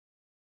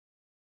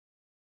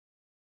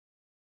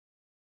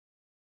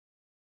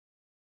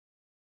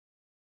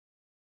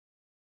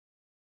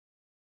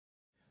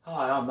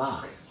Hi, I'm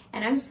Mark.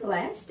 And I'm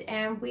Celeste,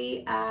 and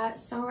we are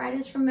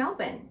songwriters from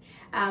Melbourne.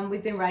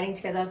 We've been writing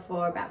together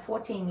for about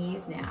 14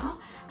 years now,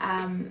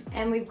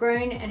 and we've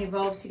grown and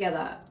evolved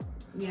together,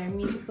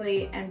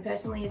 musically and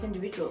personally as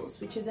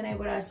individuals, which has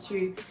enabled us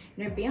to,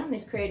 be on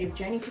this creative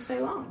journey for so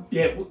long.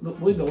 Yeah,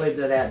 we believe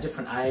that our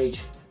different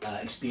age,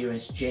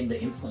 experience, gender,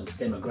 influence,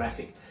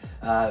 demographic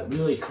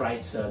really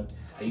creates a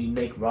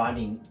unique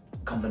writing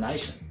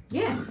combination.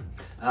 Yeah.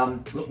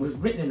 Look,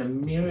 we've written in a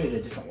myriad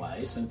of different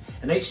ways, and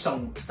each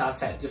song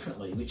starts out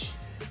differently, which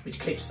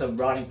keeps the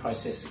writing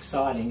process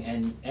exciting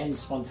and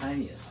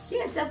spontaneous.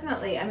 Yeah,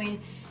 definitely. I mean,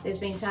 there's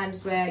been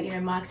times where,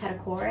 Mark's had a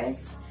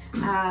chorus,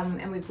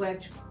 and we've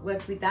worked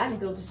with that and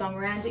built a song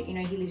around it.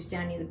 He lives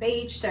down near the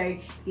beach, so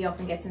he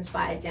often gets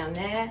inspired down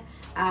there.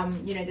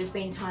 There's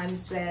been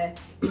times where,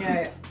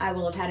 I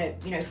will have had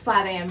a,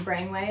 5 a.m.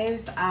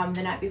 brainwave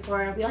the night before,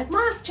 and I'll be like,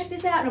 Mark, check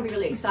this out, and I'll be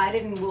really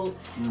excited, and we'll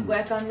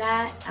work on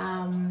that.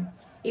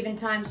 Even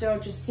times where I'll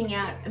just sing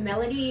out a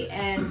melody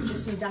and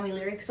just some dummy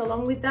lyrics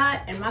along with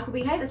that, and Mark will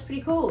be, hey, that's pretty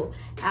cool.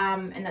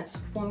 And that's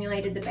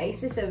formulated the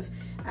basis of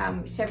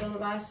several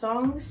of our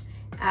songs.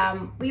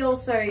 We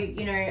also,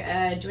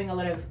 are doing a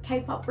lot of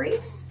K-pop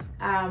briefs,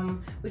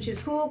 which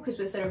is cool because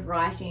we're sort of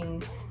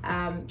writing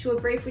to a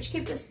brief which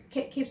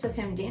keeps us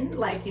hemmed in.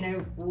 Like,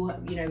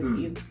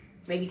 you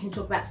maybe can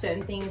talk about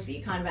certain things, but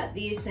you can't about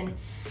this, and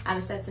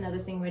so that's another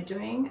thing we're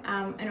doing.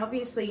 And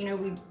obviously,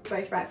 we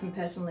both write from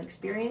personal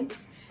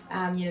experience.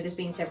 There's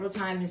been several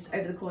times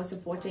over the course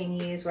of 14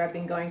 years where I've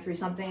been going through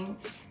something,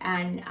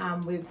 and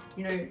we've,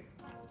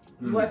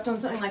 worked on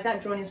something like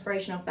that, drawn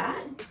inspiration off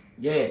that.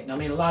 Yeah, I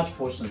mean, a large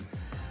portion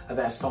of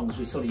our songs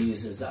we sort of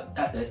use as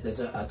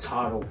there's a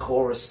title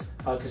chorus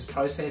focused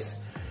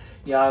process.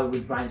 We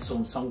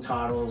brainstorm song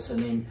titles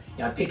and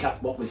then pick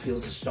up what we feel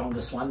is the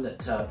strongest one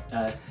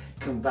that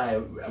convey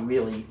a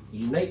really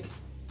unique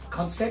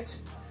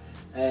concept,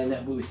 and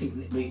that we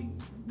think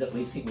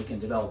we can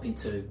develop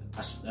into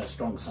a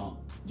strong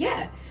song.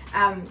 Yeah.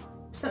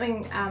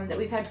 Something that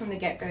we've had from the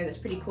get-go that's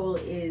pretty cool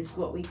is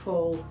what we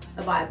call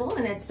a Bible,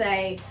 and it's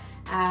a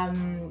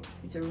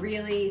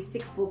really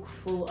thick book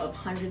full of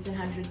hundreds and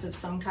hundreds of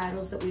song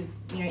titles that we've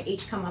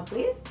each come up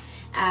with.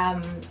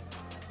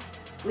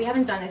 We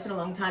haven't done this in a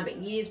long time, but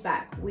years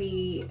back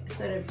we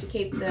sort of to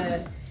keep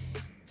the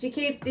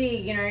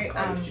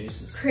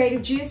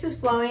creative juices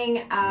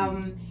flowing.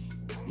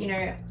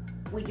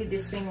 We did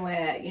this thing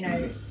where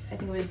I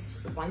think it was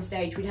at one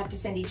stage we'd have to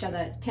send each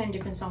other 10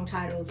 different song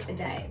titles a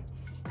day.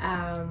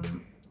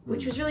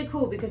 Which was really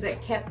cool because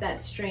it kept that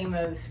stream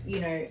of,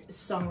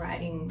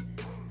 songwriting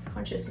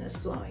consciousness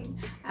flowing.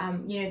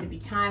 There'd be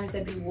times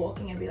I'd be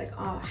walking and I'd be like,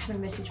 oh, I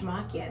haven't messaged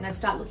Mark yet. And I'd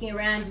start looking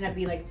around and I'd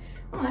be like,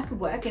 oh, that could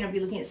work. And I'd be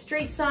looking at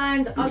street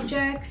signs,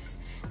 objects.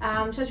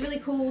 So it's really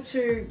cool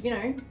to,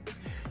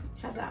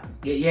 have that.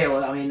 Yeah,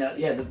 well, I mean,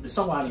 the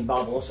Songwriting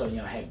Bible also,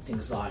 had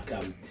things like,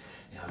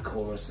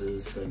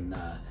 choruses and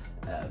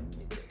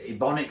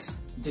Ebonics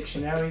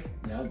dictionary,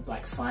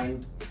 black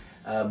slang,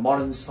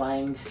 modern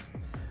slang,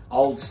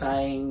 old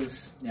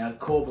sayings,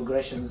 chord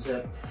progressions,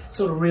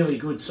 sort of really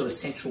good sort of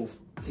central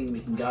thing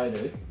we can go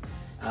to.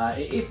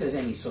 If there's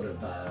any sort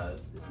of,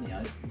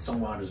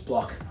 songwriter's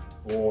block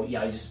or,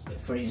 just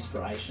for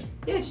inspiration.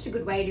 Yeah, just a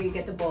good way to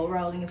get the ball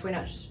rolling if we're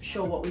not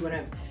sure what we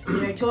want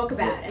to, talk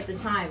about at the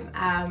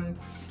time.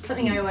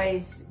 Something I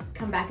always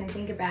come back and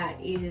think about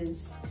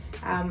is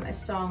a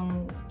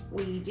song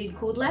we did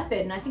called Leopard,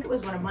 and I think it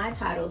was one of my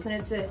titles, and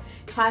it's a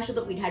title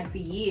that we'd had for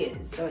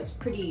years, so it's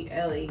pretty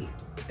early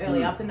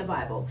up in the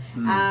Bible.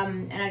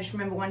 And I just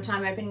remember one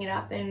time opening it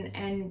up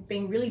and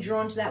being really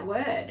drawn to that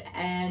word,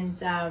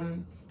 and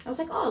I was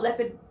like, oh,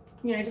 leopard,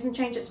 doesn't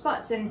change its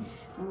spots, and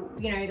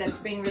that's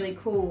been really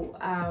cool,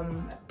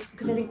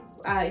 because I think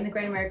in the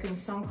Great American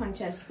Song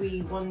Contest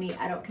we won the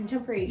adult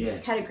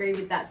contemporary category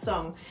with that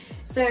song.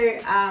 So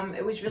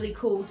it was really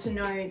cool to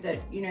know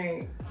that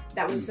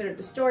that was sort of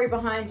the story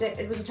behind it.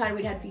 It was a title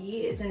we'd had for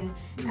years and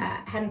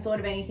hadn't thought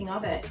of anything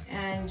of it,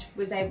 and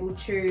was able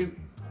to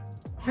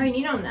hone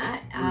in on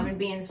that and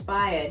be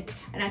inspired.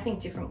 And I think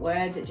different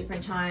words at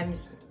different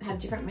times have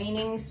different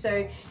meanings,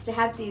 so to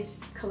have this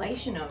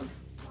collation of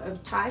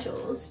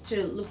titles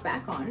to look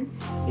back on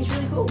is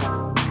really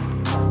cool.